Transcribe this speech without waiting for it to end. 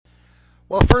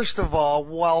Well, first of all,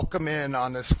 welcome in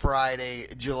on this Friday,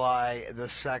 July the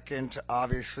 2nd.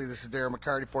 Obviously, this is Darren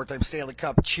McCarty, four-time Stanley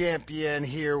Cup champion,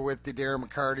 here with the Darren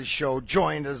McCarty Show,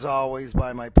 joined as always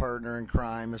by my partner in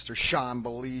crime, Mr. Sean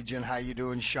Belegian. How you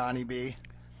doing, Shawnee B?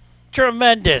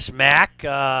 Tremendous, Mac.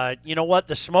 You know what?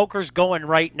 The smoker's going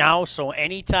right now, so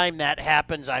anytime that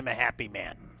happens, I'm a happy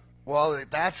man. Well,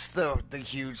 that's the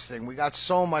huge thing. We got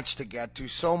so much to get to,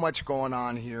 so much going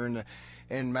on here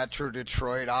in Metro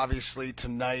Detroit. Obviously,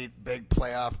 tonight, big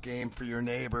playoff game for your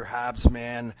neighbor, Habs,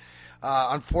 man.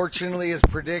 Unfortunately, his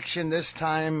prediction this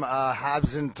time,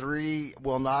 Habs in 3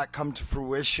 will not come to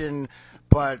fruition,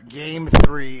 but Game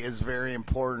 3 is very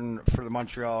important for the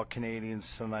Montreal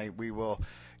Canadiens tonight. We will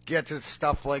get to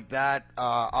stuff like that.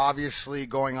 Obviously,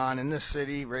 going on in the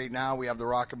city right now, we have the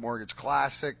Rocket Mortgage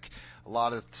Classic. A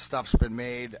lot of stuff's been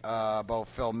made about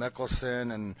Phil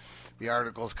Mickelson and the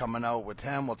articles coming out with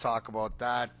him. We'll talk about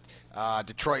that.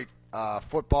 Detroit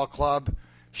Football Club,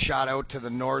 shout out to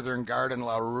the Northern Garden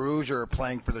La Rouge, are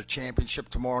playing for the championship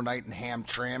tomorrow night in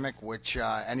Hamtramck, which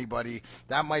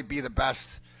that might be the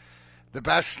best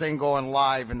thing going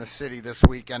live in the city this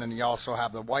weekend. And you also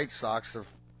have the White Sox,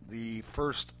 the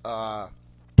first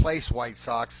place White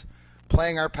Sox,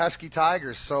 playing our pesky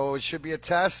Tigers. So it should be a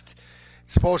test.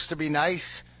 It's supposed to be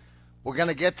nice. We're going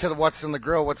to get to what's in the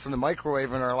grill, what's in the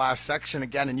microwave in our last section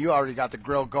again, and you already got the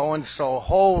grill going. So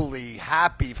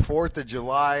happy 4th of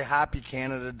July, happy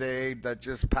Canada Day that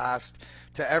just passed.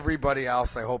 To everybody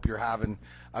else, I hope you're having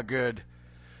a good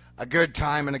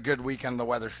time and a good weekend. The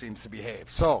weather seems to behave.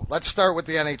 So let's start with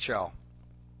the NHL.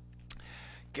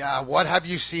 What have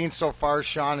you seen so far,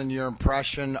 Sean, in your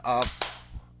impression of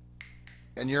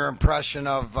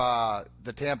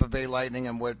the Tampa Bay Lightning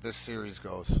and where this series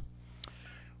goes?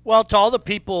 Well, to all the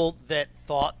people that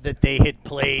thought that they had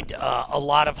played a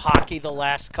lot of hockey the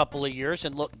last couple of years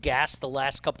and looked gassed the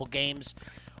last couple games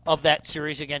of that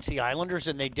series against the Islanders,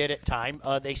 and they did at time,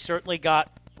 they certainly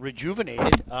got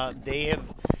rejuvenated.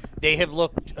 They have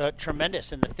looked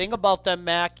tremendous. And the thing about them,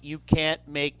 Mac, you can't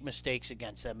make mistakes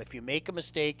against them. If you make a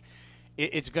mistake,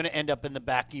 it's going to end up in the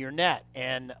back of your net.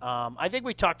 And I think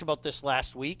we talked about this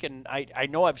last week, and I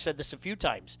know I've said this a few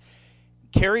times.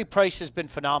 Carey Price has been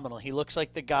phenomenal. He looks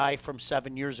like the guy from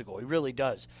 7 years ago. He really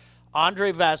does.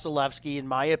 Andrei Vasilevsky, in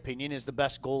my opinion, is the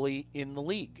best goalie in the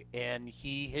league, and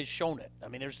he has shown it. I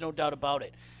mean, there's no doubt about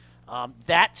it.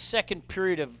 That second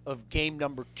period of game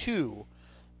number 2,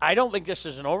 I don't think this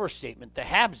is an overstatement. The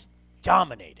Habs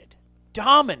dominated.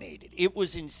 It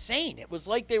was insane. It was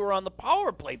like they were on the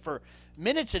power play for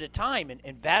minutes at a time,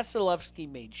 and Vasilevsky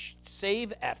made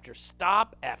save after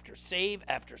stop after save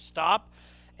after stop.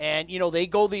 And, they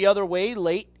go the other way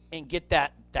late and get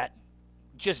that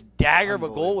just dagger of a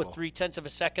goal with 0.3 of a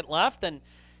second left. And,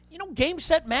 game,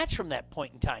 set, match from that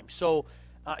point in time. So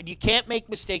you can't make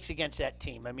mistakes against that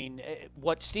team. I mean,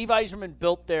 what Steve Yzerman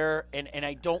built there, and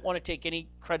I don't want to take any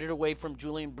credit away from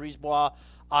Julien Brisebois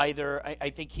either.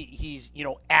 I think he's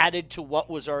added to what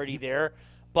was already there.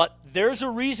 But there's a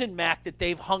reason, Mac, that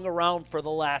they've hung around for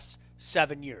the last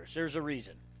 7 years. There's a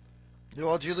reason.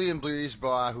 Well, Julien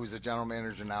Brisebois, who's the general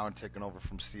manager now and taking over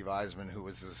from Steve Yzerman, who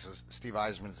was Steve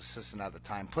Yzerman's assistant at the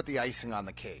time, put the icing on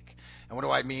the cake. And what do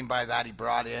I mean by that? He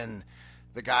brought in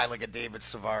the guy like a David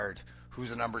Savard,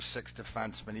 who's a number 6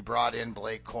 defenseman. He brought in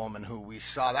Blake Coleman, who we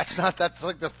saw. That's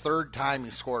like the third time he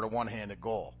scored a one-handed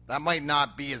goal. That might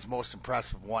not be his most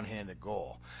impressive one-handed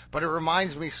goal. But it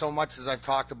reminds me so much, as I've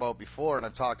talked about before and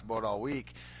I've talked about all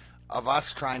week, of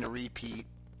us trying to repeat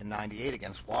in 98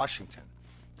 against Washington.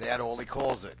 They had Ole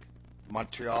Kolzig.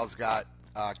 Montreal's got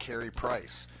Carey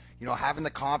Price. Having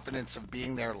the confidence of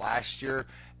being there last year,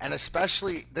 and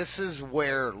especially this is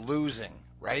where losing,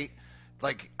 right?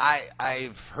 Like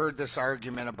I've heard this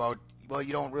argument about, well,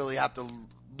 you don't really have to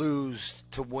lose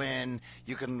to win.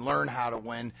 You can learn how to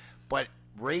win. But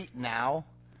right now,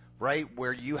 right,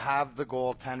 where you have the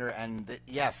goaltender, and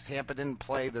yes, Tampa didn't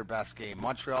play their best game.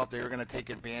 Montreal, they were going to take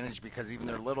advantage because even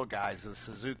their little guys, the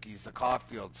Suzukis, the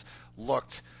Caulfields,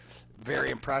 looked very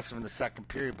impressive in the second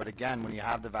period. But again, when you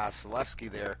have the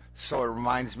Vasilevsky there, so it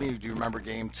reminds me, do you remember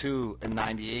Game 2 in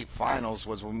 98 finals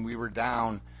was when we were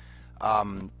down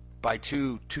by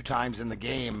two times in the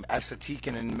game. Esa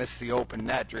Tikkanen missed the open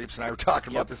net. Drapes and I were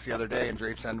talking about this the other day, and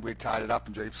Drapes and we tied it up,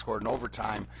 and Drapes scored in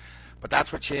overtime. But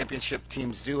that's what championship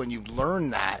teams do, and you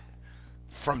learn that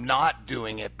from not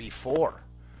doing it before.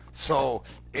 So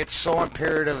it's so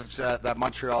imperative that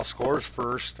Montreal scores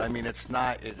first. I mean, it's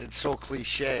so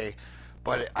cliche,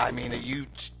 but I mean,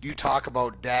 you talk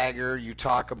about dagger, you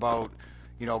talk about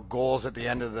goals at the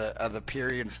end of the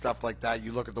period and stuff like that.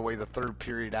 You look at the way the third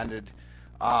period ended.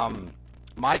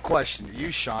 My question to you,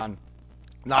 Sean,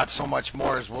 Not so much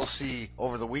more as we'll see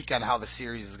over the weekend how the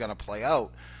series is going to play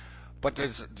out. But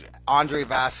there's Andre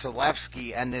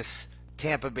Vasilevsky and this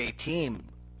Tampa Bay team.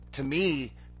 To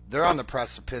me, they're on the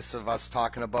precipice of us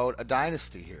talking about a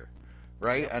dynasty here,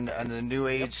 right? And a new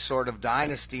age sort of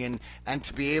dynasty. And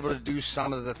to be able to do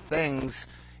some of the things,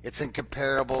 it's in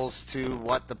comparables to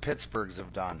what the Pittsburghs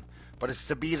have done. But it's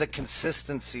to be the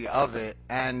consistency of it.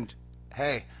 And,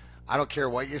 hey, I don't care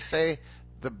what you say,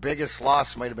 the biggest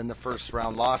loss might have been the first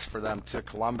round loss for them to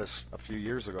Columbus a few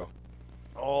years ago.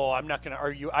 Oh, I'm not going to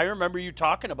argue. I remember you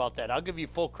talking about that. I'll give you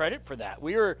full credit for that.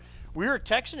 We were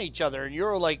texting each other, and you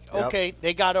were like, okay,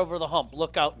 they got over the hump.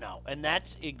 Look out now. And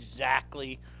that's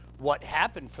exactly what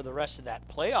happened for the rest of that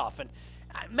playoff. And,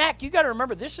 Mac, you got to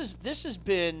remember, this has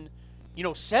been,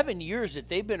 7 years that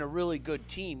they've been a really good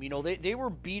team. They were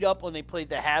beat up when they played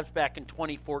the Habs back in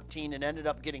 2014 and ended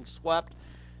up getting swept.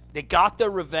 They got their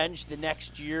revenge the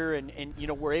next year and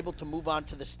were able to move on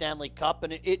to the Stanley Cup.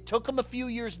 And it took them a few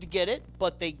years to get it,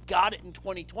 but they got it in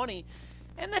 2020.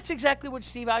 And that's exactly what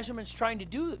Steve Yzerman's trying to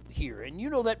do here. And you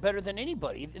know that better than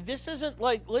anybody. This isn't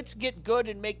like, let's get good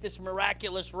and make this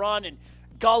miraculous run and,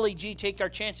 golly gee, take our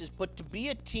chances. But to be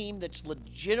a team that's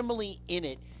legitimately in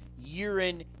it year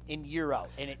in and year out.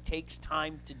 And it takes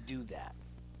time to do that.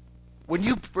 When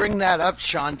you bring that up,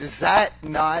 Sean, does that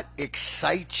not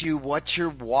excite you what you're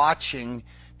watching?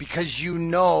 Because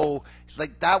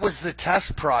like that was the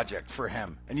test project for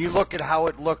him. And you look at how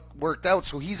it worked out.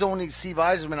 So Steve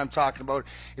Yzerman I'm talking about,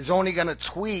 is only going to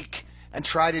tweak and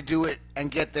try to do it and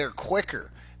get there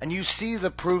quicker. And you see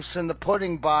the proofs in the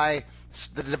pudding by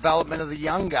the development of the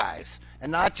young guys.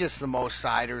 And not just the Mo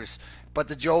Siders, but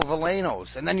the Joe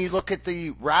Velenos. And then you look at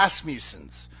the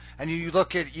Rasmussens. And you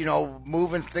look at,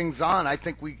 moving things on. I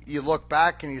think you look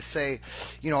back and you say,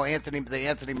 the Anthony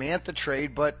Mantha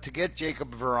trade, but to get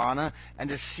Jacob Vrana and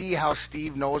to see how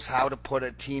Steve knows how to put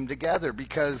a team together,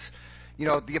 because,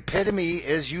 the epitome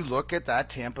is you look at that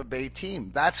Tampa Bay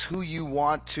team. That's who you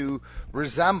want to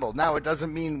resemble. Now, it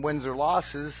doesn't mean wins or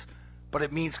losses, but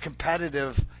it means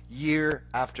competitive year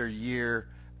after year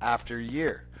after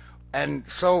year. And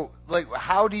so,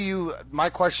 my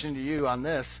question to you on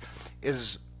this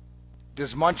is,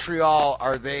 does Montreal,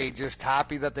 are they just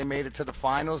happy that they made it to the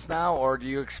finals now, or do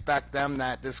you expect them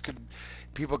that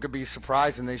people could be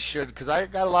surprised, and they should? Because I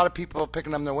got a lot of people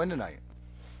picking them to win tonight.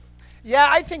 Yeah,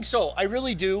 I think so. I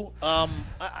really do.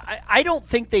 I don't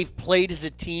think they've played as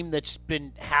a team that's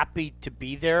been happy to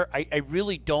be there. I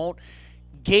really don't.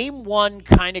 Game 1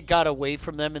 kind of got away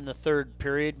from them in the third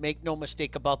period. Make no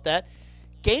mistake about that.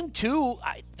 Game 2,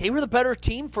 they were the better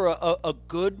team for a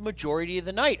good majority of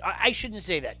the night. I shouldn't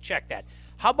say that. Check that.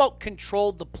 How about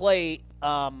controlled the play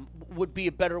would be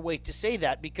a better way to say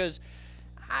that, because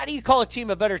how do you call a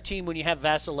team a better team when you have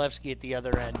Vasilevsky at the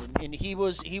other end? And he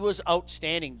was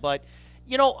outstanding. But,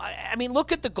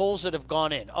 look at the goals that have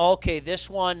gone in. Okay, this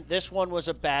one was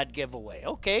a bad giveaway.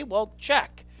 Okay, well,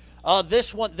 check.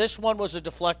 This one was a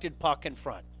deflected puck in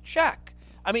front. Check.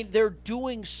 They're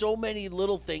doing so many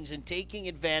little things and taking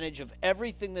advantage of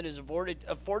everything that is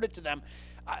afforded to them.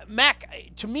 Mac,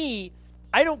 to me,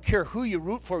 I don't care who you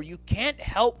root for. You can't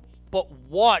help but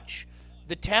watch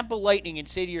the Tampa Lightning and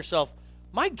say to yourself,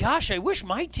 my gosh, I wish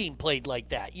my team played like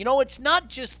that. It's not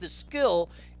just the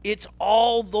skill. It's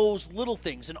all those little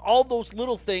things, and all those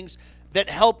little things that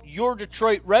help your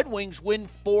Detroit Red Wings win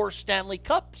 4 Stanley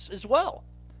Cups as well.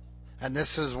 And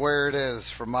this is where it is,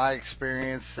 from my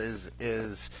experience,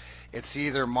 is it's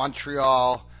either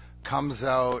Montreal comes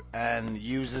out and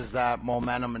uses that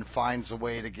momentum and finds a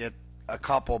way to get a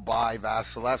couple by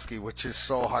Vasilevsky, which is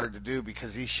so hard to do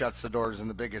because he shuts the doors in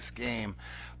the biggest game.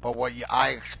 But I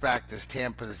expect is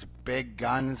Tampa's big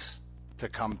guns to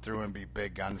come through and be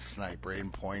big guns tonight. Braden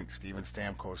Point, Steven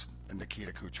Stamkos, and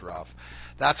Nikita Kucherov.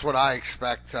 That's what I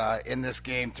expect in this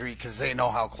Game 3, because they know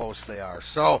how close they are.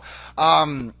 So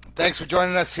thanks for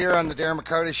joining us here on the Darren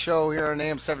McCarty Show here on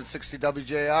AM 760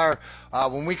 WJR.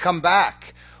 When we come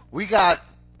back, we got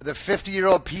the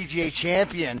 50-year-old PGA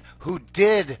champion who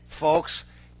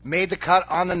made the cut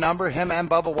on the number. Him and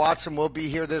Bubba Watson will be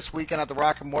here this weekend at the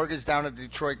Rocket Mortgage down at the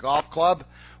Detroit Golf Club.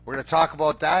 We're going to talk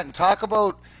about that and talk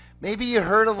about, maybe you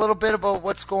heard a little bit about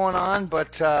what's going on,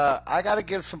 but I got to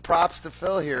give some props to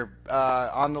Phil here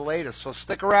on the latest. So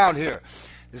stick around here.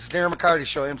 This is Darren McCarty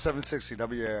Show, AM 760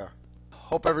 WAR.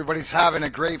 Hope everybody's having a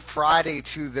great Friday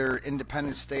to their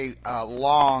Independence Day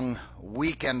long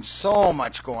weekend. So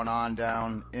much going on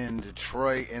down in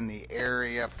Detroit, in the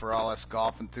area, for all us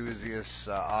golf enthusiasts.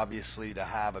 Obviously, to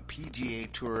have a PGA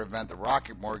Tour event, the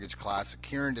Rocket Mortgage Classic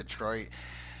here in Detroit,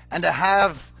 and to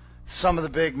have some of the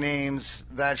big names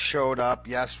that showed up.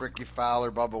 Yes, Ricky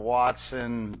Fowler, Bubba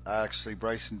Watson, actually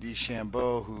Bryson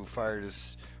DeChambeau, who fired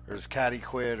his caddy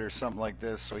quit or something like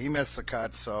this, so he missed the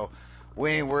cut. So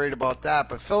we ain't worried about that.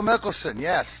 But Phil Mickelson,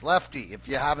 yes, lefty. If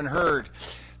you haven't heard,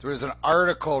 there was an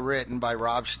article written by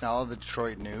Rob Schnell of the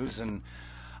Detroit News, and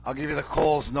I'll give you the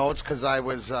Coles notes because I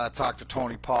was talked to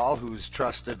Tony Paul, who's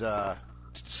trusted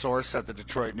source at the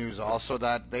Detroit News also,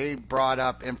 that they brought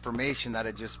up information that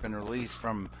had just been released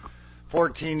from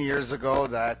 14 years ago,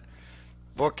 that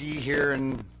bookie here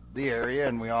in the area,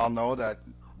 and we all know that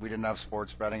we didn't have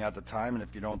sports betting at the time, and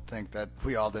if you don't think that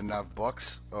we all didn't have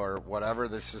books or whatever,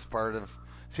 this is part of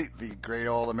the great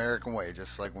old American way.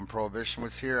 Just like when Prohibition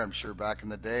was here, I'm sure back in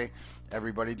the day,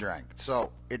 everybody drank.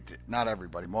 So, not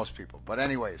everybody, most people. But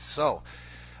anyways, so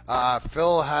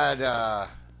Phil had,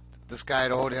 this guy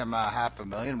had owed him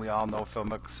 $500,000. We all know Phil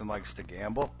Mickelson likes to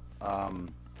gamble.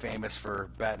 Famous for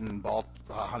betting a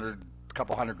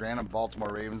couple hundred grand on Baltimore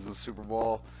Ravens in the Super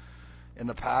Bowl in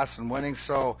the past and winning.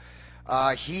 So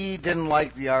he didn't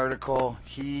like the article.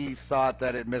 He thought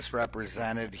that it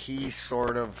misrepresented.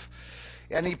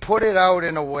 And he put it out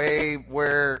in a way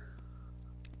where,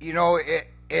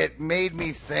 it made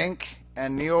me think.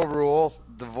 And Neil Rule,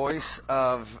 the voice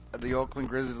of the Oakland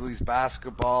Grizzlies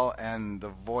basketball and the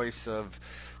voice of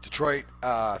Detroit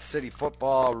City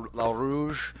football, La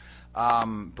Rouge,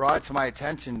 brought it to my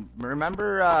attention.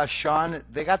 Remember, Sean,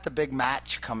 they got the big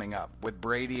match coming up with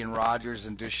Brady and Rodgers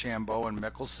and DeChambeau and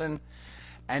Mickelson.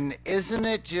 And isn't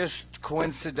it just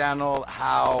coincidental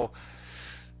how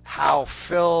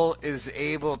Phil is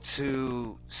able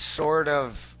to sort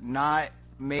of not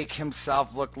make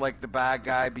himself look like the bad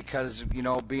guy because,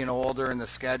 being older in the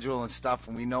schedule and stuff,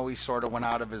 and we know he sort of went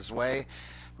out of his way.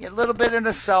 A little bit in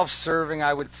a self-serving,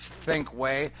 I would think,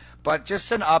 way. But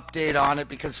just an update on it,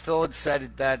 because Phil had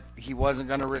said that he wasn't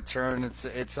going to return.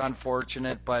 It's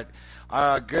unfortunate, but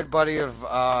a good buddy of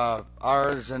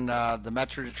ours and the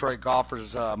Metro Detroit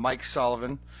Golfers, Mike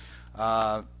Sullivan,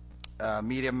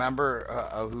 media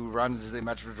member who runs the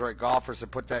Metro Detroit Golfers, had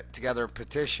put that together a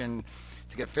petition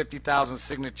to get 50,000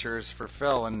 signatures for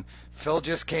Phil. And Phil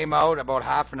just came out about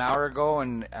half an hour ago,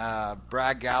 and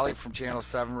Brad Galley from Channel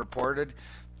 7 reported,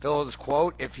 Phil's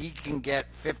quote, if he can get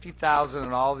 50,000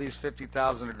 and all these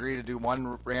 50,000 agree to do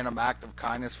one random act of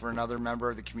kindness for another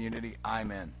member of the community, I'm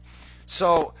in.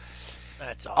 So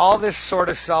that's awesome. All this sort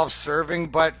of self-serving,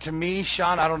 but to me,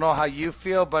 Sean, I don't know how you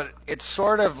feel, but it's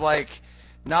sort of like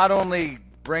not only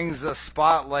brings a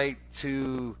spotlight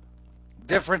to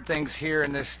different things here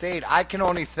in this state, I can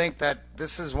only think that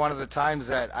this is one of the times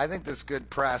that I think this good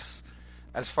press,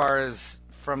 as far as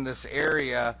from this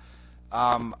area,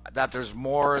 that there's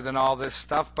more than all this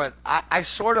stuff, but I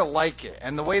sort of like it.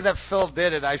 And the way that Phil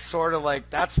did it, I sort of like,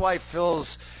 that's why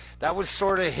that was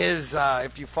sort of his,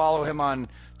 if you follow him on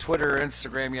Twitter or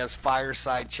Instagram, he has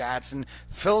fireside chats, and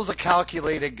Phil's a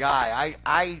calculated guy.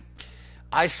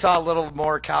 I saw a little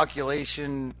more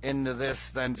calculation into this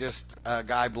than just a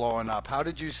guy blowing up. How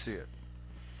did you see it?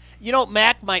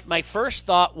 Mac, my first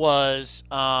thought was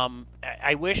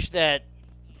I wish that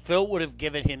Phil would have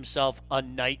given himself a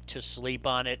night to sleep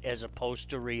on it as opposed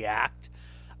to react.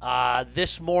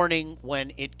 This morning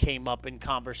when it came up in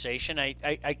conversation,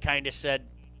 I kind of said,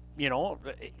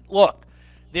 look,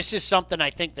 this is something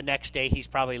I think the next day he's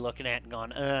probably looking at and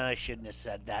going, I shouldn't have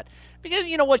said that. Because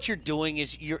what you're doing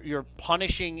is you're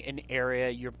punishing an area,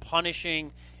 you're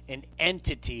punishing an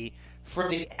entity for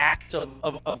the act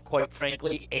of quite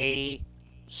frankly, a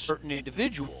certain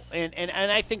individual. And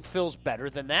I think Phil's better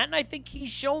than that, and I think he's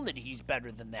shown that he's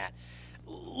better than that.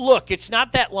 Look, it's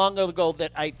not that long ago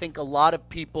that I think a lot of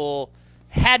people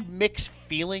had mixed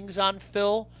feelings on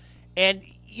Phil, and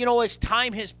as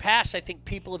time has passed, I think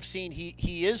people have seen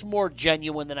he is more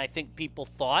genuine than I think people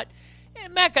thought.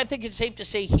 And Mac, I think it's safe to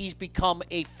say he's become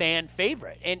a fan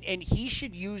favorite, and he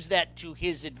should use that to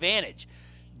his advantage.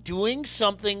 Doing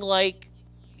something like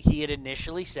he had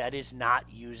initially said is not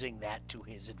using that to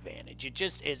his advantage. It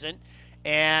just isn't.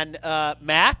 And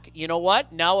Mac, you know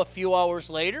what? Now a few hours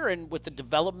later, and with the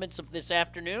developments of this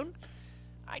afternoon,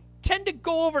 I tend to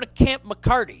go over to Camp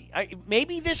McCarty.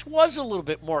 Maybe this was a little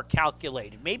bit more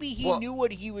calculated. Maybe he knew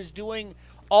what he was doing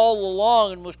all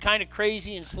along and was kind of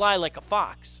crazy and sly like a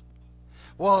fox.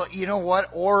 Well, you know what?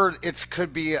 Or it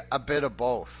could be a bit of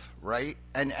both, right?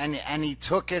 And he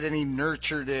took it and he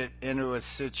nurtured it into a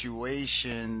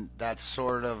situation that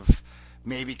sort of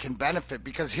maybe can benefit.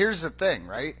 Because here's the thing,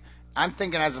 right? I'm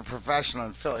thinking as a professional,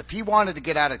 and Phil, if he wanted to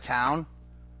get out of town,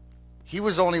 he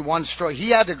was only one stroke. He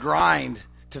had to grind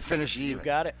to finish even. You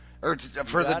got it. Or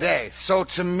for the day. So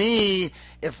to me,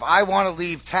 if I want to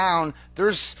leave town,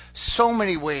 there's so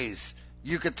many ways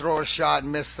you could throw a shot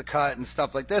and miss the cut and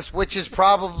stuff like this, which is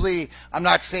probably, I'm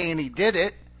not saying he did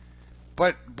it,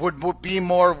 but would be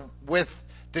more with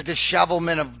the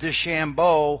dishevelment of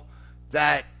DeChambeau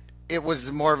that it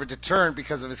was more of a deterrent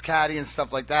because of his caddy and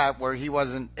stuff like that, where he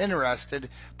wasn't interested.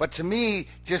 But to me,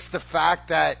 just the fact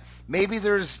that maybe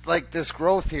there's like this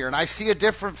growth here, and I see a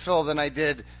different Phil than I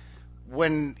did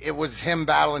when it was him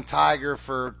battling Tiger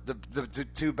for the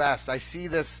two best. I see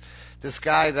this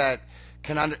guy that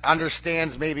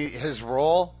understands maybe his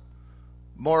role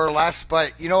more or less.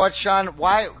 But you know what, Sean?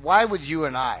 Why would you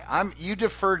and you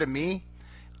defer to me?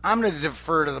 I'm going to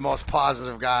defer to the most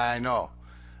positive guy I know.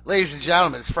 Ladies and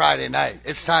gentlemen, it's Friday night.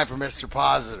 It's time for Mr.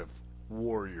 Positive.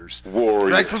 Warriors.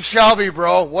 Greg from Shelby,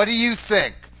 bro. What do you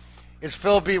think?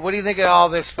 What do you think of all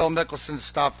this Phil Mickelson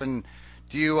stuff? And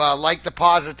do you like the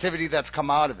positivity that's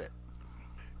come out of it?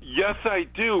 Yes, I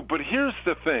do. But here's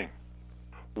the thing.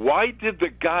 Why did the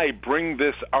guy bring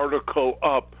this article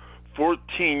up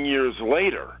 14 years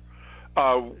later?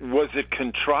 Was it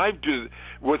contrived?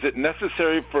 Was it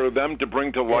necessary for them to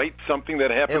bring to light something that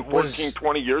happened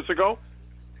 20 years ago?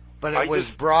 But it was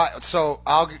brought. So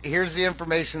here's the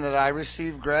information that I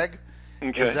received, Greg.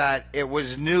 Okay. Is that it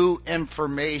was new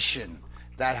information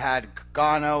that had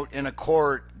gone out in a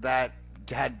court that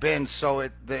had been, so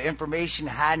the information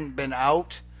hadn't been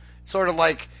out, sort of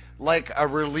like a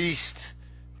released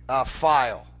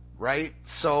file, right?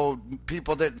 So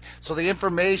people didn't. So the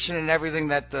information and everything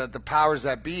that the powers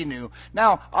that be knew.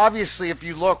 Now, obviously, if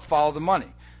you follow the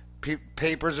money.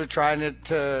 Papers are trying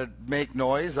to make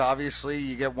noise. Obviously,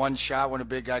 you get one shot when a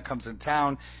big guy comes in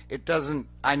town. It doesn't.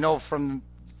 I know from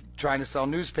trying to sell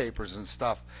newspapers and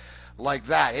stuff like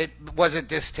that. Was it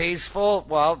distasteful?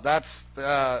 Well, that's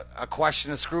a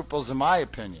question of scruples, in my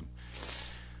opinion.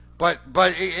 But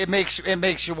it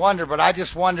makes you wonder. But I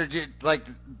just wondered,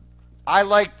 I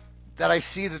like that I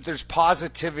see that there's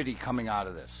positivity coming out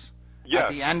of this. Yes. At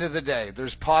the end of the day,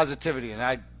 there's positivity, and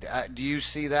I do you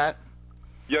see that?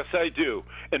 Yes, I do.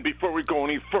 And before we go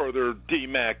any further,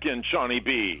 D-Mac and Shawnee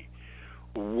B,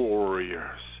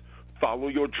 warriors, follow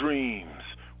your dreams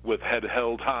with head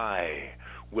held high.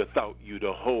 Without you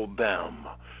to hold them,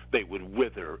 they would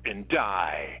wither and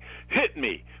die. Hit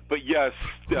me. But yes,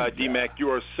 D-Mac, you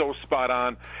are so spot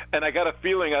on. And I got a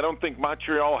feeling I don't think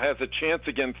Montreal has a chance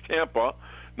against Tampa,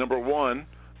 number one.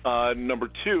 Number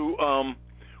two,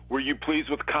 were you pleased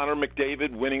with Connor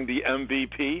McDavid winning the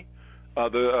MVP?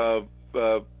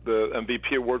 The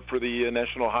MVP award for the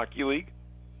National Hockey League?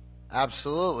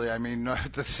 Absolutely. I mean,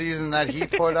 the season that he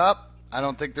put up, I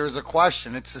don't think there's a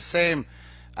question. It's the same.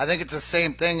 I think it's the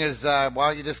same thing as why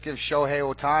don't you just give Shohei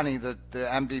Ohtani the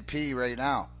MVP right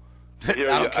now? I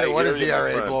don't care what his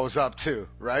ERA blows up to,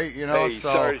 right? You know. Hey,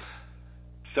 sorry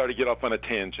to get off on a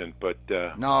tangent, but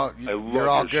no, you're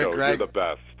all good, show. Greg. You're the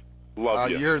best. Love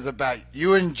you. You're the best.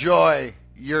 You enjoy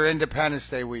your Independence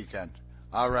Day weekend.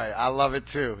 All right, I love it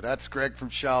too. That's Greg from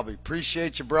Shelby.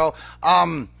 Appreciate you, bro.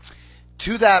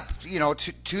 To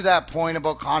that point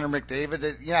about Connor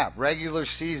McDavid, regular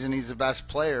season he's the best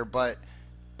player, but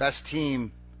best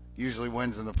team usually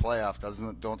wins in the playoff,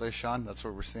 don't they, Sean? That's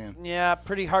what we're seeing. Yeah,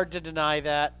 pretty hard to deny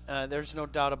that. There's no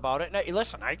doubt about it. Now,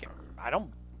 listen, I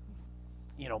don't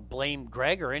blame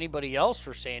Greg or anybody else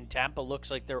for saying Tampa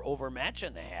looks like they're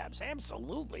overmatching the Habs.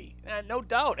 Absolutely, no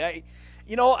doubt.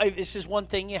 This is one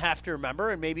thing you have to remember,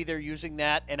 and maybe they're using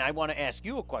that, and I want to ask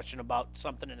you a question about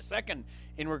something in a second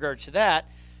in regards to that.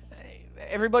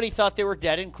 Everybody thought they were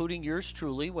dead, including yours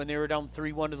truly, when they were down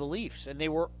 3-1 to the Leafs, and they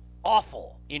were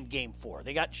awful in Game 4.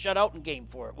 They got shut out in Game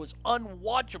 4. It was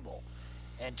unwatchable.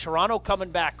 And Toronto coming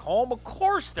back home, of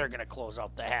course they're going to close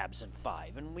out the Habs in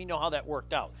 5, and we know how that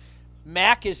worked out.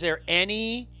 Mac, is there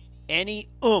any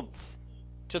oomph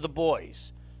to the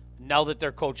boys now that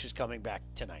their coach is coming back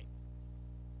tonight?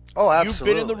 Oh, absolutely.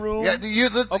 You've been in the room. Yeah,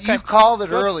 you called it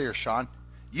earlier, Sean.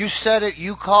 You said it.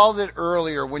 You called it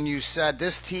earlier when you said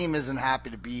this team isn't happy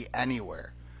to be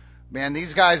anywhere. Man,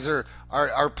 these guys are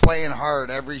playing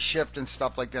hard every shift and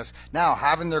stuff like this. Now,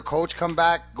 having their coach come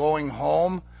back, going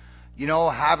home,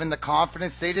 having the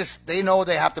confidence, they know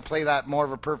they have to play that more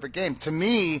of a perfect game. To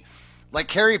me, like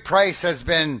Carey Price has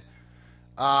been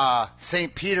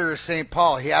St. Peter or St.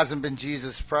 Paul. He hasn't been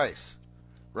Jesus Price.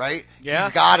 Right? Yeah.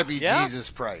 He's got to be Jesus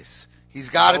Price. He's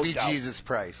got to be doubt. Jesus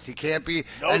Price. He can't be.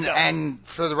 No doubt. And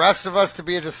for the rest of us to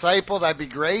be a disciple, that'd be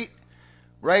great.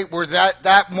 Right? Where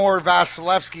that more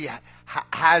Vasilevsky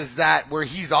has that, where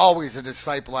he's always a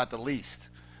disciple at the least.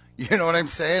 You know what I'm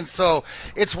saying? So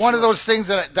it's one of those things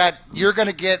that you're going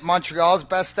to get Montreal's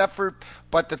best effort,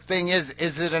 but the thing is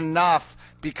it enough?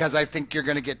 Because I think you're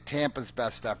going to get Tampa's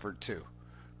best effort too.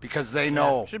 Because they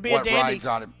know what rides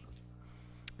on him.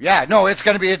 Yeah, no, it's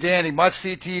going to be a dandy. Must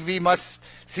see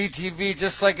TV,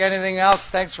 just like anything else.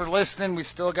 Thanks for listening. We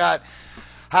still got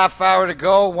half hour to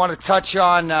go. Want to touch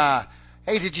on,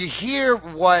 hey, did you hear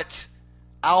what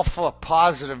Alpha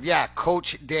Positive,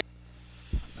 Coach Dan.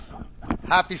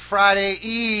 Happy Friday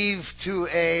Eve to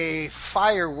a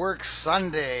fireworks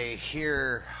Sunday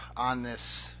here on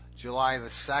this July the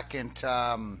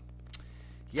 2nd.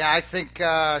 I think,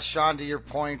 Sean, to your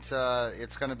point,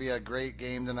 it's going to be a great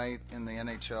game tonight in the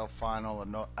NHL final,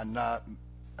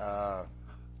 a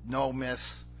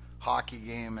no-miss hockey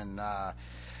game, and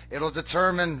it'll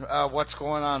determine what's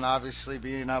going on. Obviously,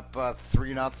 being up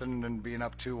 3-0 and being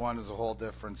up 2-1 is a whole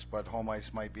difference, but home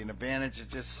ice might be an advantage. It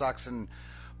just sucks in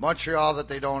Montreal that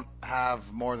they don't have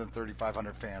more than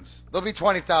 3,500 fans. There'll be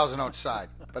 20,000 outside,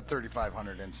 but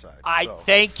 3,500 inside.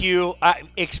 Thank you.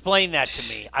 Explain that to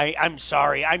me. I'm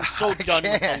sorry. I'm so done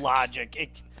with the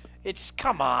logic. It's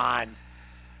come on.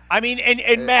 I mean,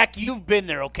 and Mac, you've been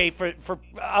there, okay? For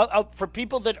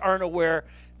people that aren't aware,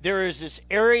 there is this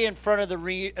area in front of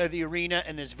the arena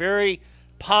and this very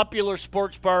popular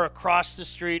sports bar across the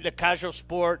street, the Casual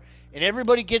Sport, and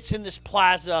everybody gets in this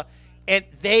plaza. And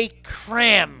they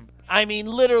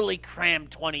literally cram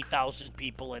 20,000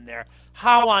 people in there.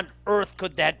 How on earth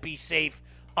could that be safe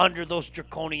under those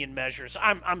draconian measures?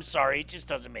 I'm sorry, it just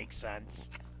doesn't make sense.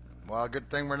 Well, good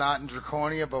thing we're not in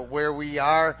Draconia, but where we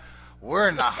are, we're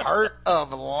in the heart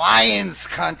of Lions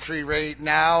country right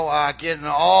now, getting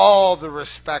all the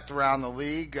respect around the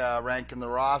league, ranking the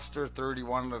roster,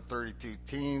 31 of the 32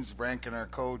 teams, ranking our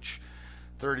coach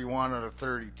 31 out of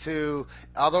 32.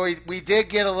 Although we did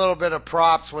get a little bit of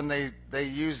props when they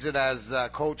used it as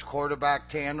coach quarterback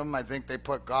tandem. I think they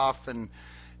put Goff and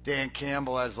Dan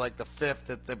Campbell as like the fifth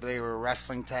that they were a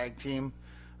wrestling tag team.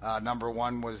 Number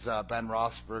one was Ben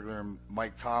Roethlisberger and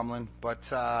Mike Tomlin. But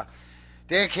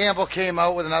Dan Campbell came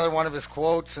out with another one of his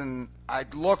quotes, and I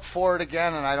looked for it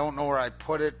again, and I don't know where I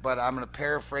put it, but I'm going to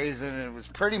paraphrase it, and it was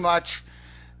pretty much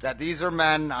that these are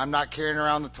men. I'm not carrying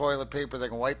around the toilet paper. They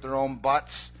can wipe their own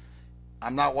butts.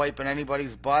 I'm not wiping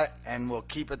anybody's butt, and we'll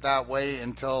keep it that way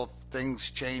until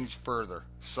things change further.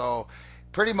 So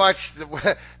pretty much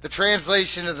the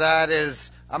translation of that is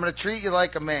I'm going to treat you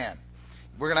like a man.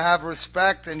 We're going to have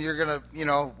respect, and you're going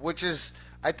to, which is,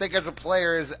 I think as a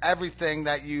player, is everything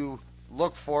that you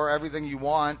look for, everything you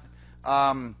want,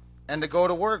 and to go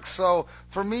to work. So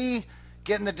for me,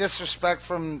 getting the disrespect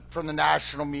from the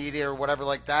national media or whatever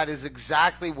like that is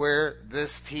exactly where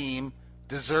this team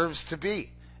deserves to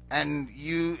be. And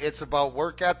it's about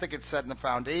work ethic. It's setting the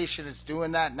foundation. It's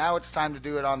doing that. Now it's time to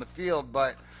do it on the field.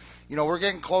 But, we're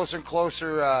getting closer and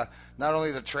closer, not only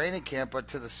to the training camp, but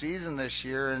to the season this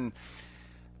year. And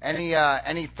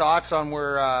any thoughts on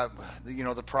where,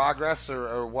 the progress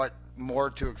or what more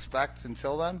to expect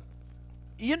until then?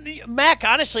 Mac,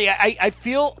 honestly, I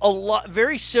feel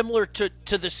very similar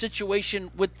to the situation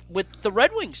with the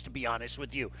Red Wings, to be honest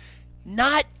with you.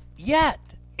 Not yet.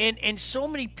 And so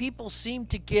many people seem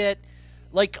to get,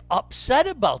 upset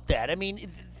about that. I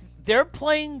mean, they're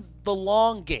playing the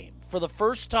long game for the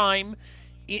first time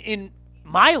in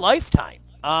my lifetime.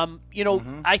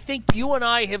 I think you and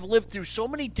I have lived through so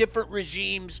many different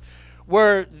regimes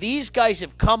where these guys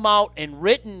have come out and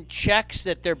written checks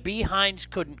that their behinds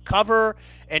couldn't cover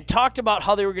and talked about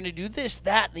how they were going to do this,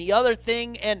 that, and the other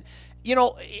thing. And,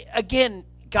 again,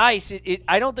 guys,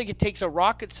 I don't think it takes a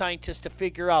rocket scientist to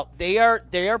figure out they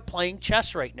are playing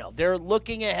chess right now. They're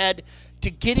looking ahead to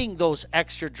getting those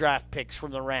extra draft picks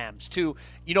from the Rams, to,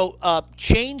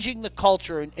 changing the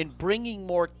culture and bringing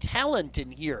more talent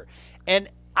in here. And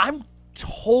I'm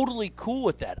totally cool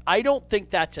with that. I don't think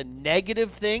that's a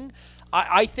negative thing.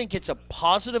 I think it's a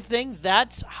positive thing.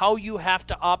 That's how you have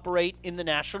to operate in the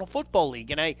National Football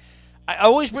League. And I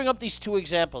always bring up these two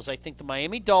examples. I think the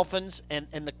Miami Dolphins and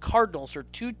the Cardinals are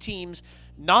two teams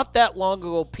not that long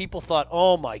ago people thought,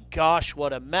 oh my gosh,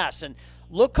 what a mess. And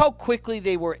look how quickly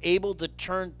they were able to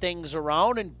turn things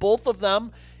around. And both of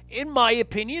them, in my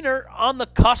opinion, are on the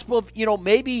cusp of,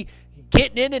 maybe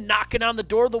getting in and knocking on the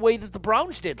door the way that the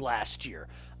Browns did last year.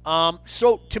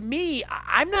 So to me,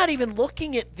 I'm not even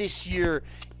looking at this year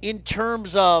in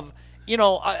terms of,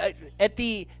 at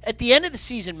the end of the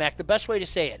season, Mac, the best way to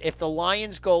say it, if the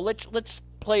Lions go, let's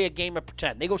play a game of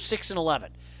pretend. They go 6-11.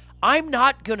 I'm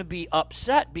not going to be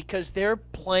upset because they're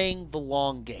playing the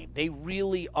long game. They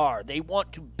really are. They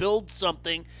want to build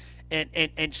something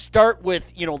and start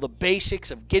with, the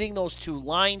basics of getting those two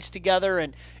lines together.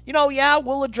 And,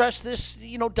 we'll address this,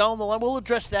 down the line. We'll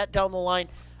address that down the line.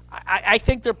 I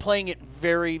think they're playing it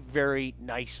very, very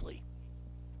nicely.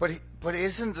 But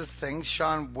isn't the thing,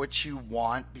 Sean, what you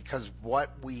want, because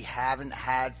what we haven't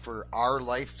had for our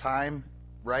lifetime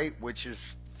right, which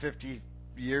is 50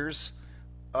 years,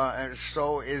 and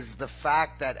so is the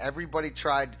fact that everybody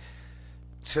tried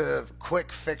to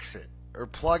quick fix it or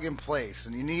plug in place,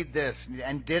 and you need this,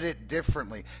 and did it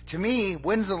differently. To me,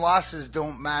 wins and losses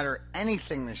don't matter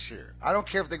anything this year. I don't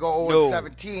care if they go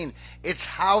 0-17. It's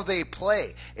how they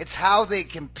play. It's how they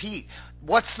compete.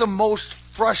 What's the most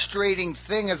frustrating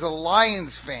thing as a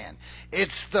Lions fan?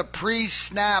 It's the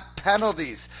pre-snap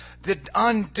penalties, the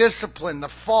undiscipline, the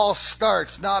false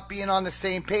starts, not being on the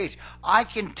same page. I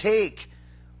can take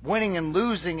winning and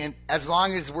losing, and as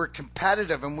long as we're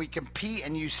competitive and we compete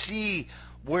and you see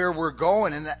where we're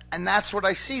going, and that's what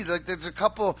I see. Like, there's a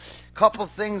couple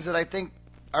things that I think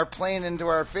are playing into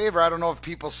our favor. I don't know if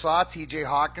people saw T.J.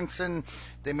 Hawkinson.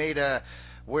 They made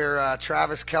where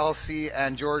Travis Kelce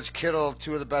and George Kittle,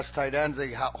 two of the best tight ends,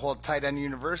 they hold tight end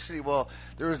university. Well,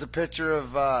 there was a picture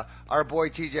of our boy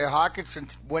T.J. Hawkinson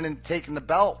winning, taking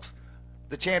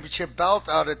the championship belt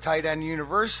out of tight end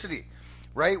university,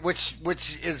 right? Which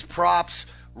is props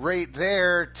right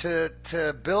there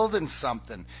to building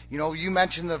something. You know, you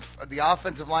mentioned the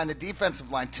offensive line, the defensive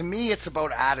line. To me, it's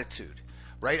about attitude,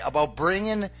 right? About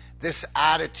bringing this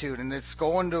attitude, and it's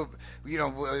going to, you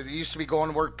know, it used to be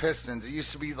going to work Pistons. It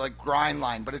used to be like grind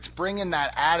line, but it's bringing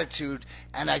that attitude.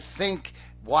 And I think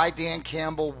why Dan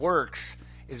Campbell works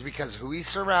is because who he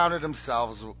surrounded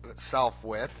himself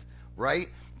with, right?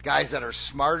 Guys that are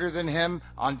smarter than him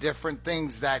on different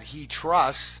things that he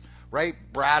trusts, right?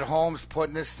 Brad Holmes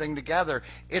putting this thing together.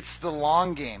 It's the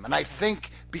long game. And I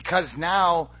think because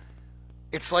now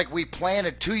it's like we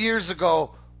planted 2 years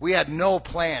ago, we had no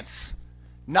plants,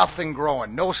 nothing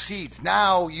growing, no seeds.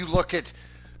 Now you look at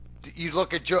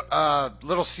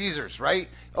Little Caesars, right?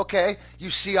 Okay, you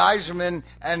see Iserman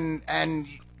and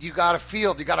you got a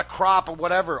field, you got a crop or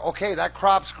whatever. Okay, that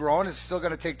crop's growing. It's still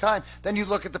going to take time. Then you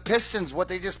look at the Pistons, what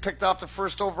they just picked off the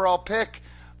first overall pick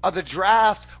of the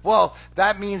draft. Well,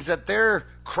 that means that their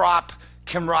crop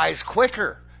can rise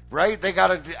quicker, right? They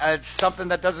got something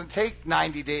that doesn't take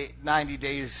 90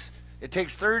 days. It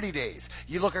takes 30 days.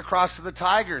 You look across to the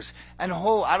Tigers, and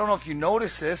I don't know if you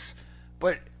notice this,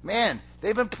 but man,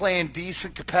 they've been playing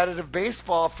decent competitive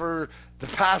baseball for the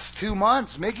past 2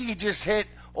 months. Mickey just hit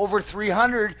over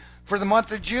 300 for the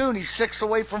month of June. He's 6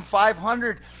 away from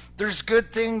 500. There's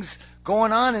good things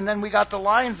going on, and then we got the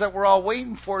Lions that we're all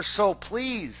waiting for. So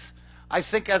please, I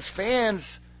think as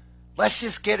fans, let's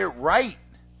just get it right,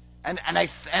 and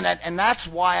that's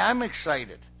why I'm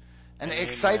excited, and Amen.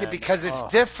 Excited because it's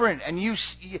different, and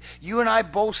you and I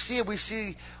both see it. We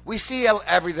see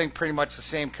everything pretty much the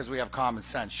same because we have common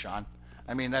sense, Sean.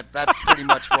 I mean that's pretty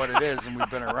much what it is, and we've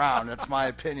been around. That's my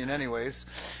opinion, anyways,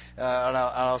 and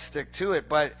I'll stick to it.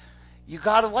 But you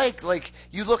gotta like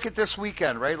you look at this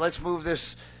weekend, right? Let's move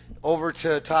this over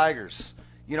to Tigers.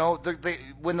 You know,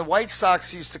 when the White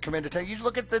Sox used to come into town, you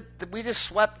look at we just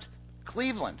swept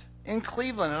Cleveland, and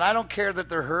I don't care that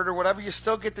they're hurt or whatever, you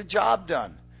still get the job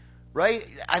done, right?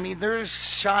 I mean, there's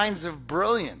shines of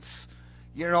brilliance,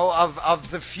 you know,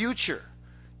 of the future.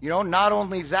 You know, not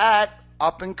only that,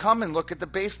 up and coming, look at the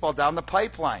baseball down the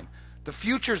pipeline. The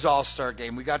future's all-star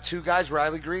game. We got two guys,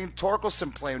 Riley Green,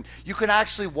 Torkelson playing. You can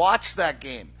actually watch that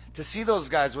game to see those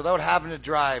guys without having to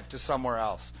drive to somewhere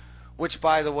else. Which,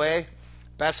 by the way,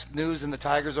 best news in the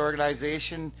Tigers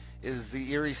organization is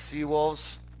the Erie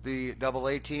Seawolves, the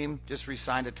AA team, just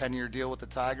re-signed a 10-year deal with the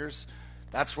Tigers.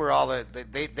 That's where all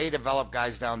they develop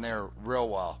guys down there real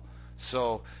well.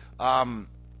 So,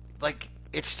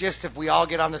 it's just if we all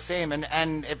get on the same,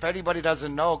 and if anybody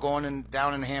doesn't know,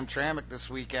 down in Hamtramck this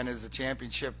weekend is the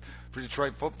championship for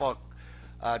Detroit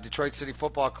City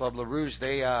Football Club, La Rouge.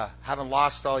 They haven't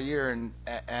lost all year,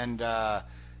 and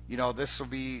you know, this will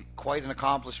be quite an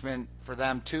accomplishment for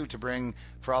them too, to bring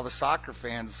for all the soccer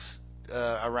fans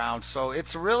around. So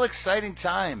it's a real exciting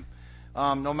time,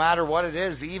 no matter what it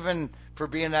is, even for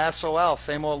being the SOL,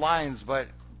 same old Lions. But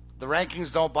the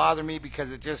rankings don't bother me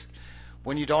because it just,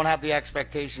 when you don't have the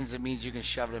expectations, it means you can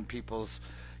shove it in people's,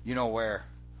 you know where,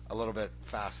 a little bit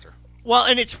faster. Well,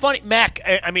 and it's funny, Mac,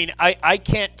 I mean, I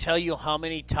can't tell you how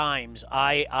many times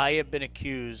I have been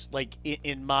accused, like,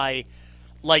 in my,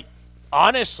 like,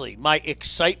 honestly, my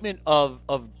excitement of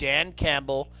Dan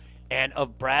Campbell and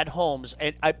of Brad Holmes,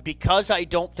 and because I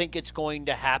don't think it's going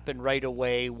to happen right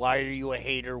away. Why are you a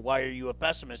hater? Why are you a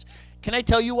pessimist? Can I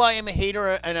tell you why I'm a hater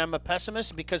and I'm a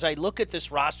pessimist? Because I look at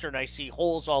this roster and I see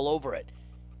holes all over it,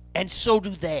 and so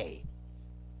do they.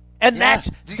 And that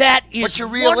is but you're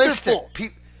realistic. Wonderful.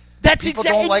 That's people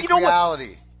exactly. don't like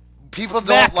reality. People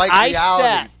don't like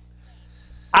reality.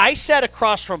 I sat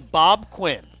across from Bob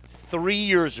Quinn 3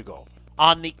 years ago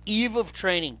on the eve of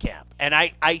training camp, and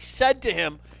I said to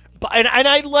him, and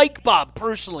I like Bob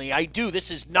personally. I do. This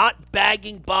is not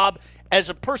bagging Bob as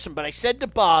a person, but I said to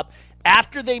Bob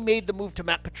after they made the move to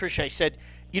Matt Patricia, I said,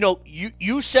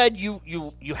 you said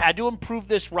you had to improve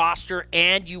this roster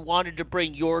and you wanted to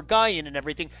bring your guy in and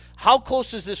everything. How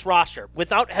close is this roster?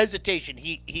 Without hesitation,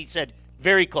 he said,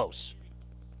 very close.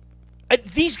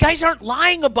 These guys aren't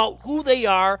lying about who they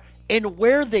are and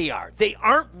where they are. They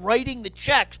aren't writing the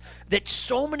checks that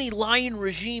so many Lion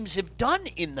regimes have done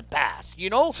in the past,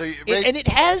 So and it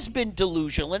has been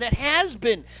delusional, and it has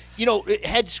been,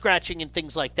 head scratching and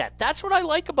things like that. That's what I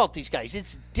like about these guys.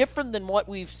 It's different than what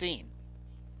we've seen.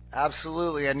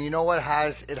 Absolutely, and you know what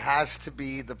it has to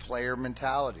be the player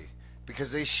mentality,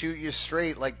 because they shoot you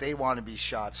straight like they want to be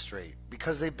shot straight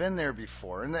because they've been there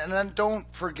before. And then don't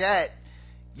forget,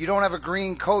 you don't have a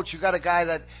green coach. You got a guy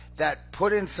that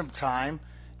put in some time,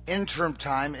 interim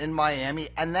time in Miami,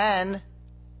 and then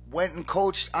went and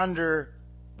coached under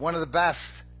one of the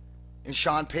best in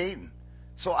Sean Payton.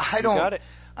 So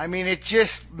it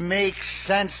just makes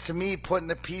sense to me putting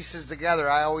the pieces together.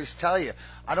 I always tell you,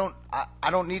 I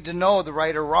don't need to know the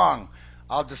right or wrong.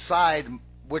 I'll decide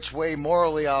which way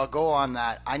morally I'll go on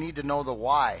that. I need to know the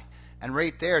why. And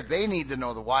right there, they need to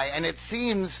know the why. And it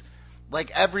seems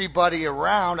like everybody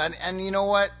around, and you know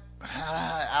what?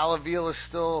 Alavila is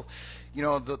still,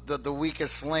 the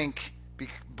weakest link,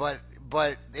 but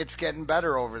it's getting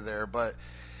better over there. But,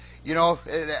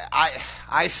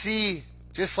 I see,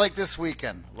 just like this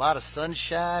weekend, a lot of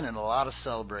sunshine and a lot of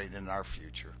celebrating in our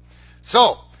future.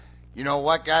 So, you know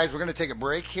what, guys? We're going to take a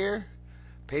break here,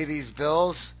 pay these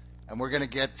bills, and we're going to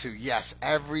get to, yes,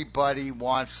 everybody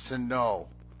wants to know,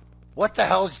 what the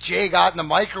hell's Jay got in the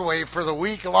microwave for the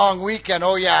long weekend?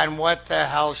 Oh, yeah, and what the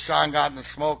hell Sean got in the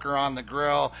smoker, on the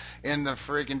grill, in the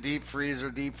friggin' deep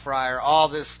freezer, deep fryer, all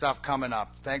this stuff coming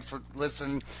up. Thanks for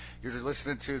listening. You're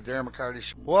listening to the Darren McCarty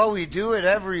Show. Well, we do it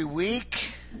every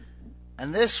week,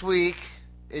 and this week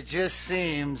it just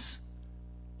seems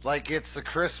like it's the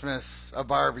Christmas of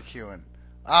barbecuing.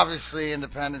 Obviously,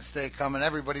 Independence Day coming.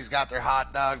 Everybody's got their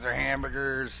hot dogs, their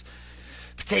hamburgers,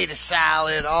 potato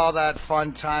salad, all that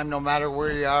fun time. No matter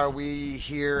where you are, we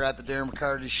here at the Darren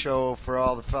McCarty Show, for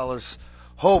all the fellas,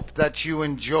 hope that you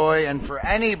enjoy. And for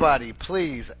anybody,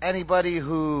 please, anybody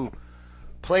who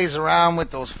plays around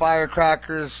with those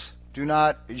firecrackers, do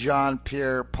not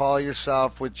Jean-Pierre Paul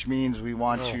yourself, which means we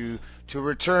want you to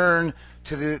return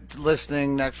to the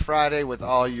listening next Friday with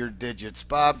all your digits.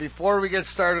 Bob, before we get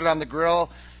started on the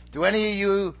grill, do any of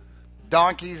you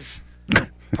donkeys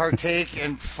partake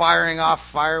in firing off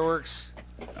fireworks?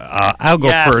 I'll go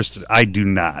first. I do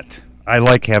not. I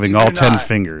like having all 10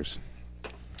 fingers.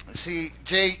 See,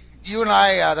 Jay, you and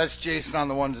I, that's Jason on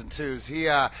the ones and twos.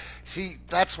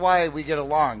 That's why we get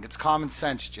along. It's common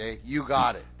sense, Jay. You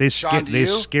got it. They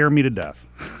scare me to death.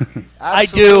 I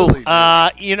do.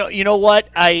 You know what?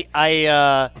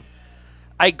 I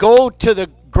go to the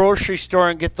grocery store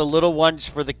and get the little ones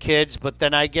for the kids, but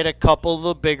then I get a couple of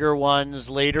the bigger ones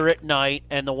later at night.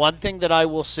 And the one thing that I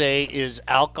will say is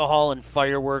alcohol and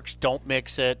fireworks, don't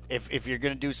mix it. If you're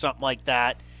going to do something like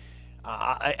that,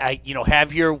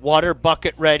 have your water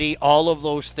bucket ready, all of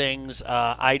those things.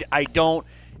 I don't,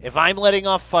 if I'm letting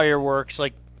off fireworks,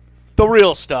 like the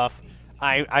real stuff,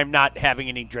 I'm not having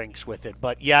any drinks with it.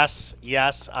 But yes,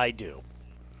 I do.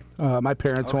 My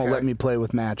parents won't let me play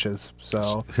with matches,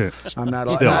 so I'm not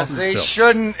allowed. As they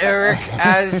shouldn't, Eric,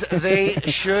 as they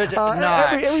should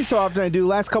not. Every so often I do.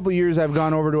 Last couple of years I've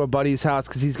gone over to a buddy's house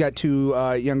because he's got two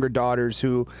younger daughters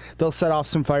who they'll set off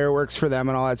some fireworks for them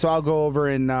and all that. So I'll go over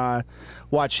and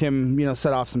watch him,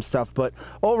 set off some stuff. But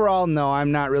overall, no,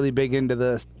 I'm not really big into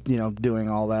the, doing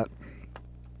all that.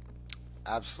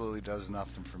 Absolutely does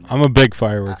nothing for me. I'm a big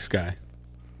fireworks guy.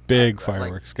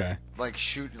 Fireworks guy.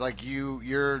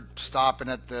 You're stopping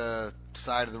at the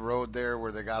side of the road there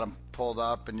where they got them pulled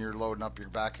up, and you're loading up your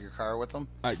back of your car with them.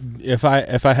 If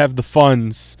I have the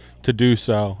funds to do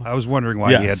so. I was wondering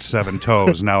why he had 7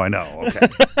 toes. Now I know. Okay.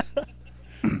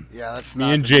 Yeah, that's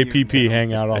me and JPP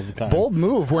hang out all the time. Bold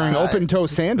move, wearing open toe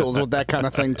sandals with that kind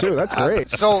of thing too. That's great.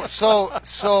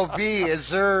 So B, is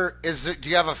there? Do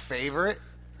you have a favorite?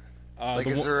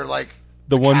 Is there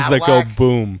the ones Cadillac? That go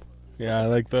boom? Yeah, I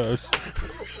like those.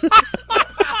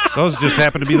 Those just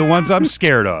happen to be the ones I'm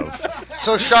scared of.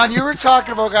 So, Sean, you were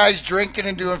talking about guys drinking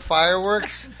and doing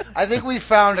fireworks. I think we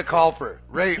found a culprit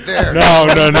right there. No.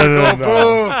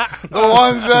 Boom. The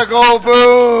ones that go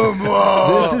boom.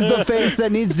 Whoa. This is the face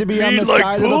that needs to be on the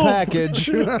side of the package.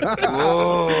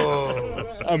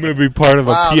 Whoa. I'm going to be part of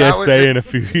a PSA in a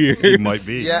few years. You might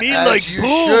be. Yeah, as you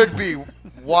should be.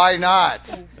 Why not?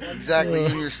 Exactly,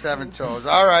 in your 7 toes.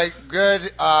 All right,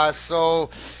 good. So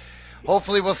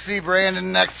Hopefully we'll see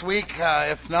Brandon next week.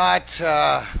 If not,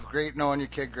 great knowing you,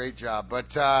 kid. Great job.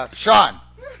 But Sean,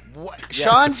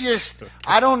 Sean just,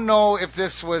 I don't know if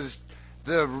this was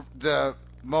the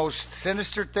most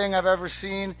sinister thing I've ever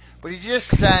seen, but he just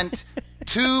sent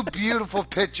two beautiful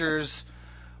pictures.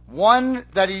 One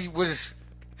that he was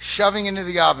shoving into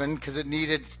the oven because it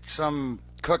needed some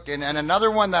cooking, and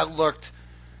another one that looked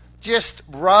just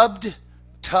rubbed,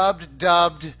 tubbed,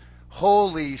 dubbed.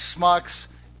 Holy smucks,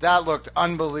 that looked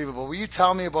unbelievable. Will you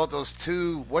tell me about those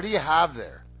two? What do you have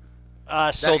there?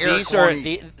 So these are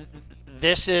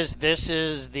this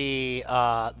is the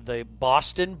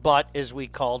Boston butt, as we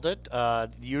called it,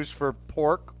 used for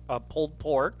pork, pulled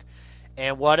pork.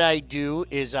 And what I do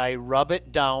is I rub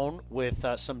it down with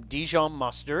some Dijon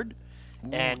mustard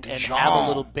and have a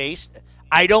little base.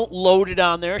 I don't load it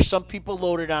on there. Some people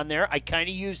load it on there. I kind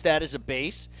of use that as a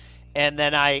base, and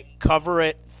then I cover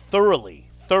it thoroughly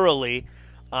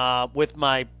with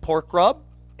my pork rub,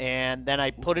 and then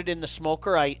I put it in the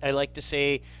smoker. I like to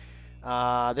say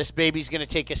this baby's going to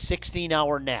take a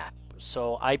 16-hour nap.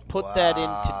 So I put that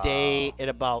in today at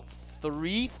about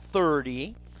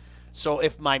 3:30. So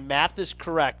if my math is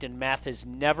correct, and math has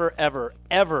never, ever,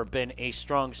 ever been a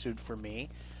strong suit for me,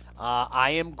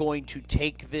 I am going to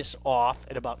take this off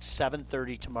at about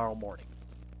 7:30 tomorrow morning.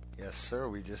 Yes, sir.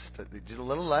 We just did a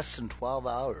little less than 12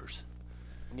 hours.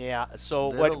 Yeah. So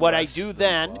what I do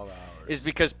then is,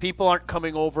 because people aren't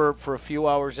coming over for a few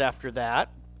hours after that,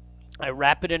 I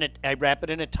wrap it in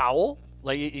a towel,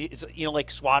 like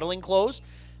swaddling clothes.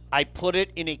 I put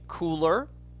it in a cooler,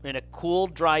 in a cool,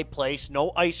 dry place,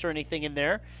 no ice or anything in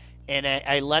there, and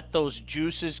I let those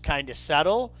juices kind of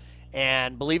settle.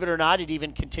 And believe it or not, it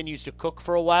even continues to cook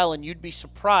for a while, and you'd be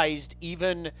surprised,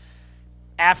 even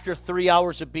after 3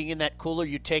 hours of being in that cooler,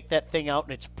 you take that thing out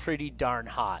and it's pretty darn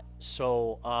hot.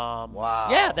 So wow,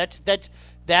 yeah,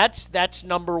 that's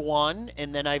number one.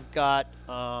 And then I've got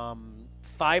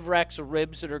 5 racks of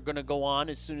ribs that are going to go on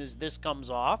as soon as this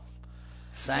comes off.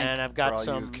 And I've got for all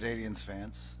some you Canadians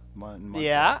fans.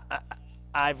 Yeah,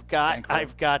 I've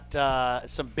got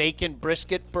some bacon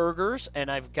brisket burgers, and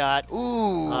I've got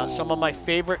some of my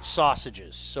favorite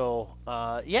sausages. So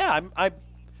yeah,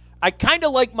 I kind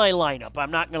of like my lineup.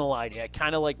 I'm not gonna lie to you. I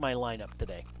kind of like my lineup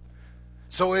today.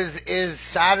 So is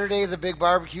Saturday the big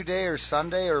barbecue day, or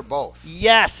Sunday, or both?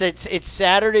 Yes, it's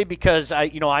Saturday because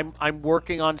I'm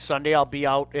working on Sunday. I'll be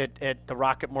out at the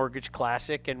Rocket Mortgage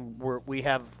Classic, and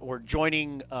we're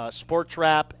joining Sports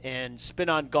Wrap and Spin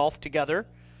on Golf together.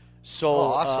 So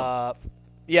awesome.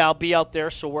 Yeah, I'll be out there.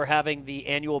 So we're having the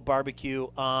annual barbecue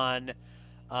on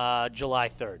July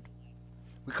 3rd.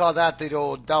 We call that the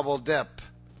old double dip.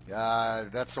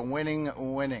 That's a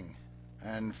winning.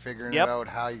 And figuring it out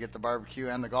how you get the barbecue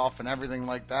and the golf and everything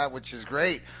like that, which is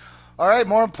great. All right,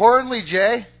 more importantly,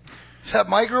 Jay, that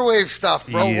microwave stuff,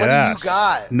 bro. Yes. What do you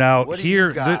got? Now, what do here,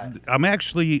 you got? I'm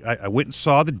actually, I went and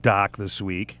saw the doc this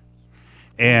week,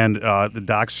 and the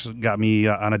doc's got me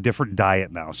on a different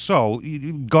diet now. So,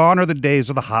 gone are the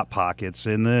days of the Hot Pockets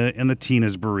and the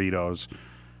Tina's burritos.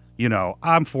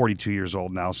 I'm 42 years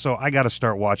old now, so I got to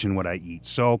start watching what I eat.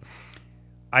 So,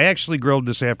 I actually grilled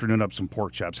this afternoon up some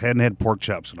pork chops. Hadn't had pork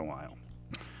chops in a while.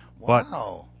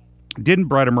 Wow. But didn't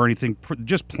bread them or anything.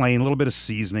 Just plain, a little bit of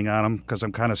seasoning on them, because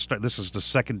I'm kind of this is the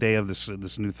second day of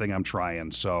this new thing I'm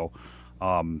trying. So,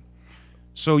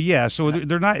 yeah. So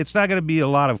they're not. It's not going to be a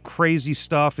lot of crazy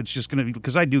stuff. It's just going to be,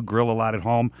 because I do grill a lot at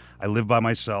home. I live by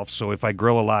myself, so if I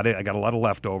grill a lot, I got a lot of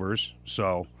leftovers.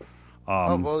 So.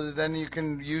 Well, then you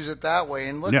can use it that way.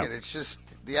 And look at it. It's just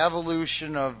the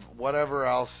evolution of whatever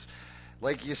else.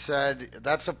 Like you said,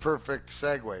 that's a perfect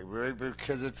segue, right?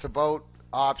 Because it's about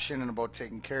option and about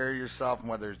taking care of yourself, and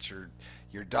whether it's your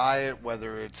diet,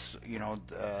 whether it's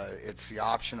it's the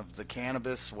option of the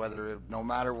cannabis, no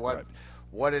matter what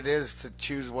it is, to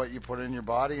choose what you put in your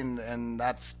body, and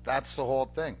that's the whole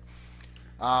thing.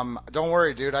 Don't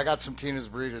worry, dude. I got some Tina's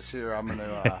burritos here. I'm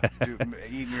gonna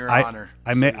eat in your honor.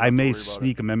 I may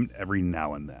sneak them in every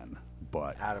now and then,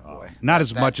 but not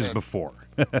as much as before.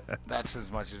 That's as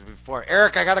much as before.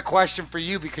 Eric, I got a question for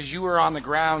you, because you were on the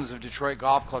grounds of Detroit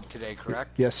Golf Club today,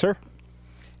 correct? Yes, sir.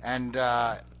 And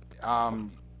how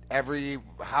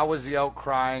was the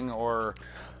outcrying, or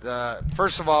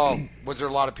first of all, was there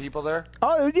a lot of people there?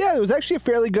 Oh yeah, there was actually a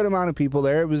fairly good amount of people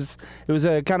there. It was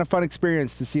a kind of fun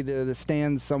experience to see the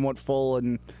stands somewhat full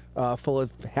and full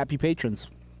of happy patrons.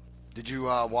 Did you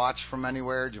watch from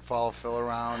anywhere? Did you follow Phil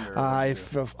around?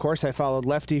 Of course, I followed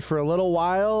Lefty for a little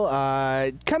while.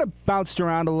 Kind of bounced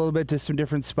around a little bit to some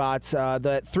different spots.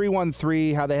 The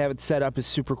 313, how they have it set up, is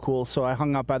super cool. So I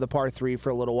hung up by the par 3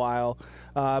 for a little while.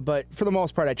 But for the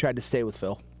most part, I tried to stay with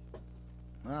Phil.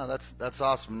 No, that's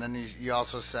awesome. And then you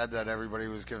also said that everybody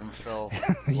was giving Phil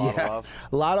a lot of love.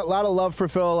 A lot of love for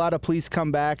Phil. A lot of please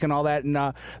come back and all that.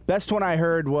 And best one I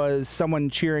heard was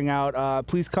someone cheering out,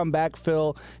 "Please come back,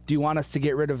 Phil. Do you want us to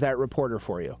get rid of that reporter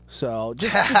for you?" So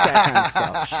just that kind of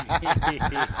stuff.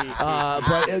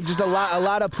 But just a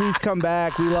lot of please come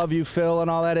back. We love you, Phil, and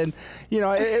all that. And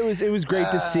it was great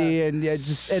to see. And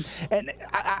and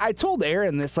I told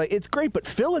Aaron this, like, it's great, but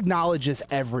Phil acknowledges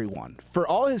everyone. For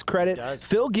all his credit,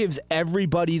 Phil gives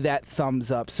everybody that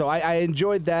thumbs up. So I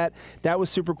enjoyed that. That was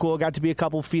super cool. Got to be a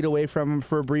couple feet away from him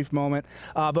for a brief moment.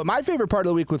 But my favorite part of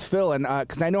the week with Phil, and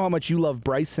because I know how much you love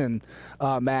Bryson,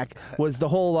 Mac, was the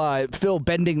whole Phil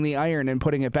bending the iron and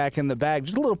putting it back in the bag.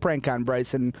 Just a little prank on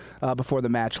Bryson before the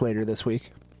match later this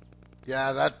week.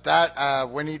 Yeah, that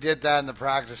when he did that in the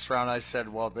practice round, I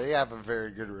said, well, they have a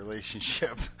very good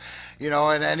relationship.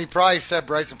 And he probably said,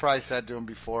 Bryson probably said to him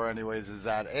before anyways, is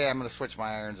that, hey, I'm going to switch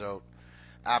my irons out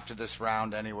after this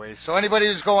round anyways. So anybody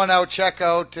who's going out, check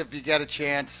out if you get a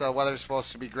chance. Weather's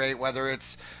supposed to be great, whether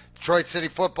it's Detroit City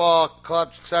Football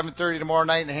Club, 7:30 tomorrow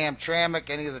night in Hamtramck,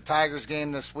 any of the Tigers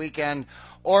game this weekend,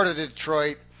 or the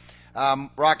Detroit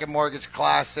Rocket Mortgage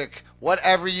Classic.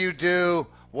 Whatever you do,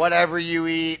 whatever you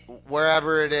eat,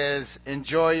 wherever it is,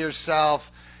 enjoy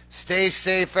yourself. Stay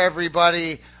safe,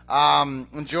 everybody.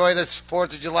 Enjoy this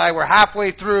 4th of July. We're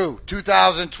halfway through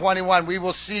 2021. We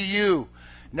will see you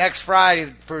next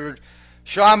Friday for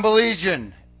Sean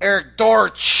Belegian, Eric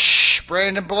Dortch,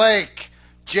 Brandon Blake,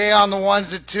 Jay on the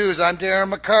ones and twos. I'm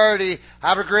Darren McCarty.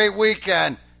 Have a great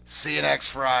weekend. See you next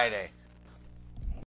Friday.